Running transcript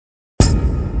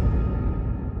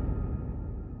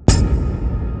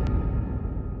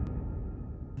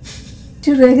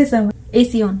শুরু হয়ে গেছে আমার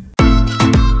AC on.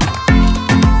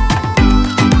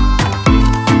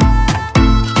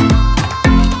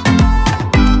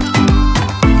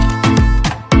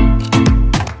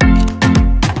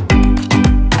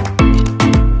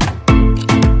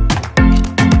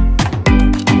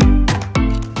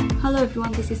 Hello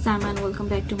everyone, this is Saima and welcome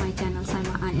back to my channel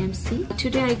Saima I.M.C.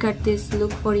 Today I got this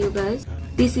look for you guys.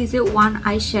 This is a one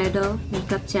eyeshadow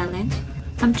makeup challenge.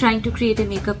 I'm trying to create a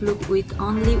makeup look with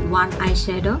only one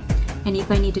eyeshadow, and if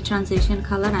I need a transition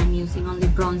color I'm using only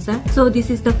bronzer. So this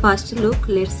is the first look.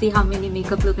 Let's see how many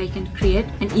makeup look I can create,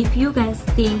 and if you guys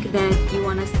think that you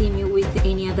wanna see me with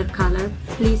any other color,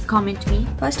 please comment me.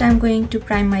 First I'm going to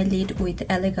prime my lid with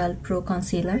Elegant Pro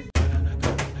Concealer.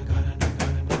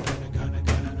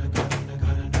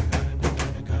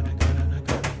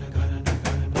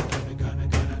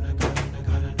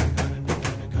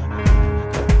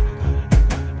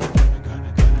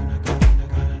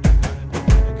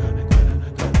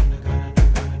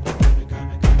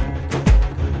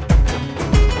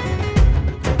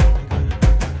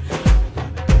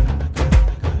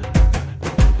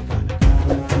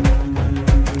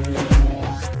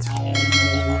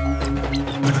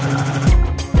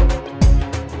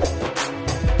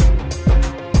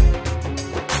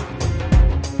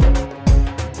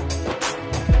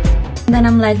 Then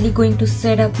I'm lightly going to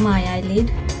set up my eyelid.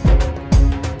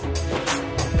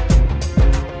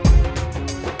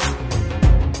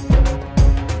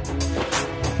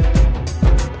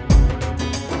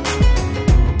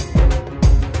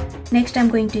 Next I'm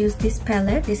going to use this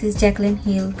palette. This is Jaclyn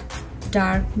Hill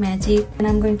Dark Magic, and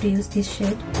I'm going to use this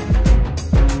shade.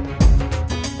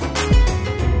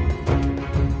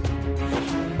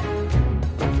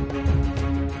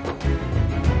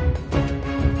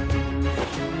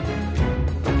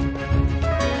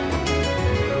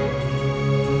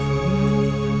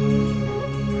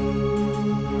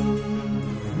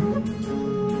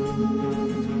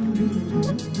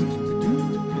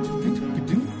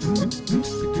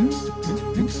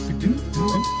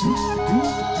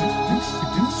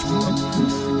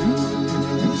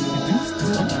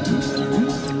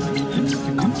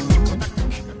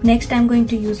 Next I'm going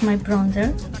to use my bronzer,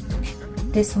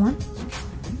 this one,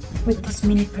 with this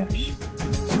mini brush.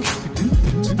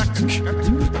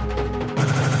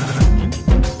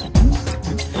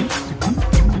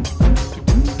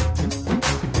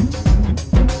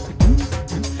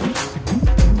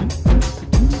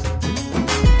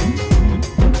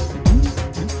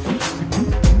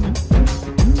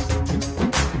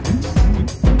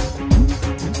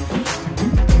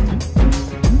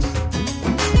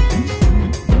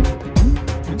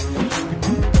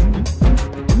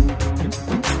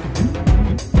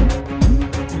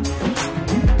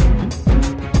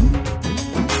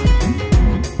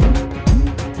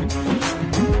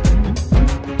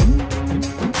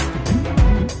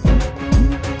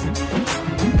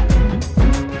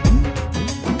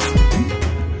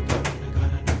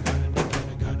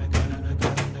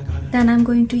 Then I'm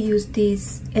going to use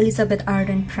this Elizabeth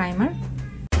Arden primer.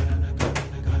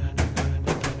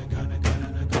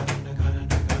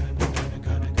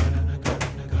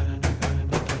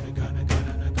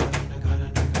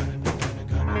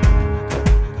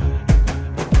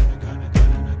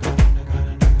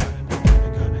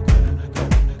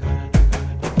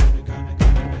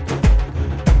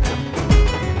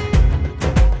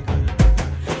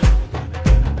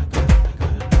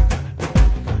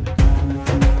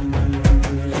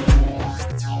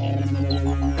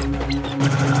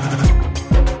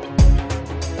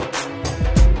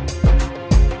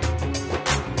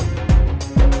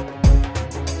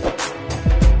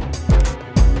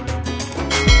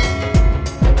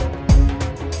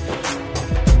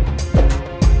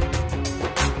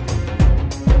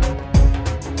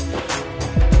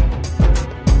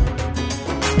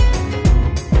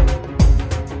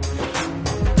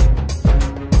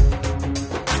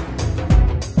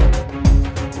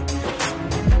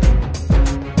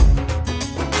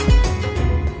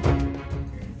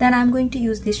 Then I'm going to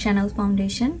use this Chanel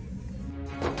foundation.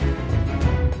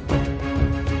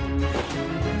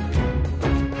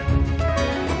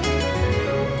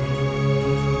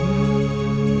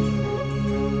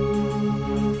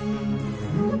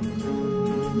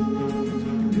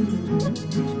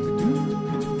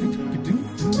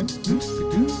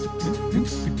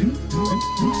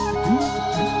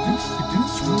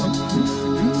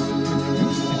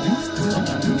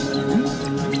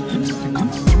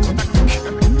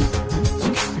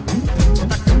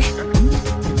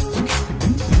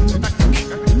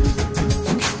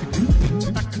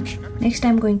 Next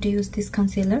I'm going to use this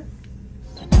concealer.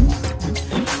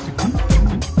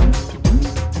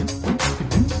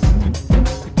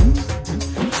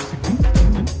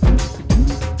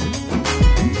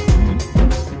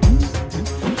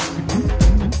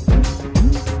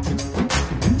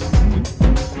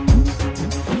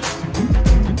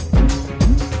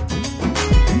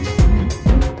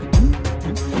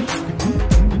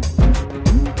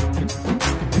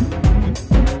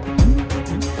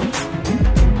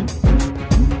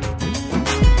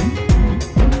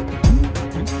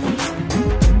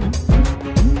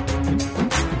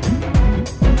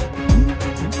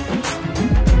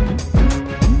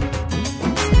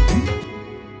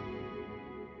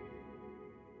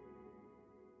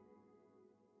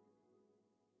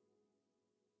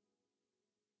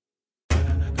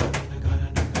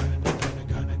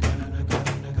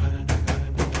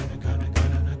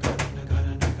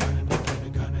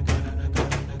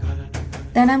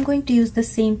 Then I'm going to use the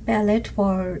same palette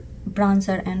for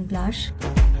bronzer and blush.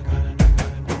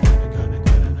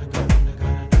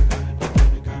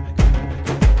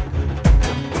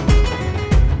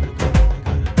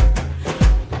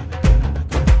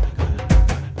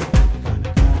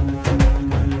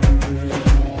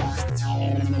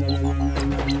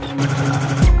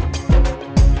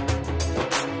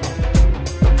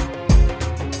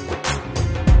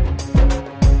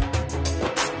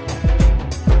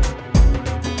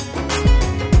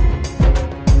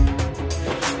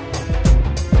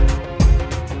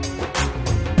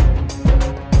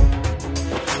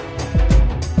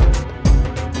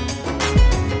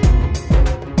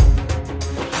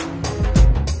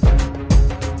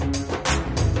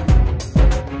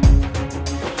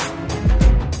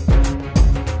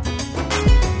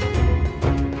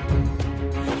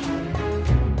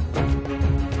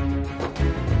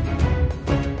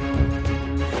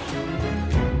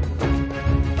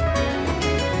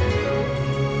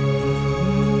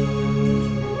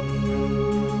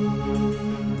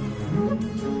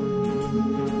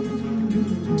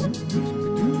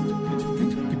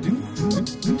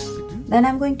 Then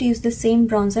I'm going to use the same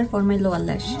bronzer for my lower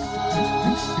lash.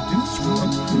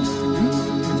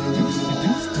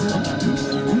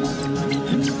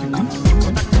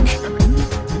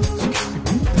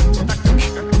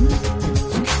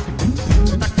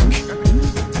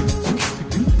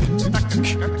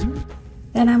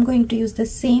 Then I'm going to use the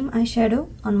same eyeshadow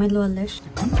on my lower lash.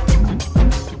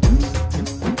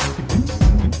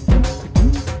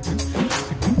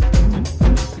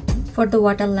 For the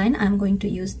waterline, I'm going to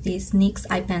use this NYX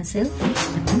eye pencil.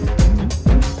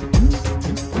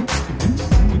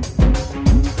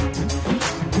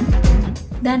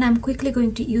 Then I'm quickly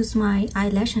going to use my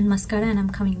eyelash and mascara, and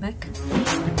I'm coming back.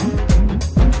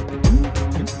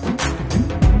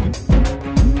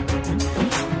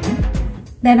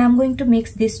 Then I'm going to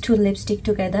mix these two lipsticks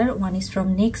together. One is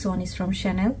from NYX, one is from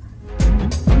Chanel.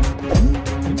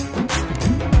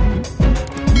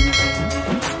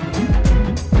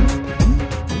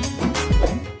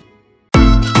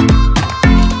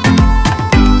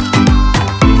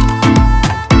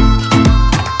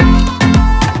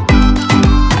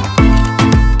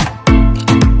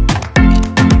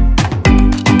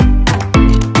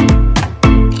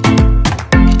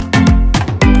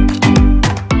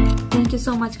 Thank you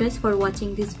so much guys for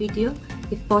watching this video.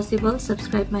 If possible,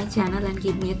 subscribe my channel and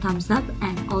give me a thumbs up,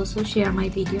 and also share my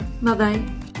video. Bye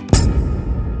bye.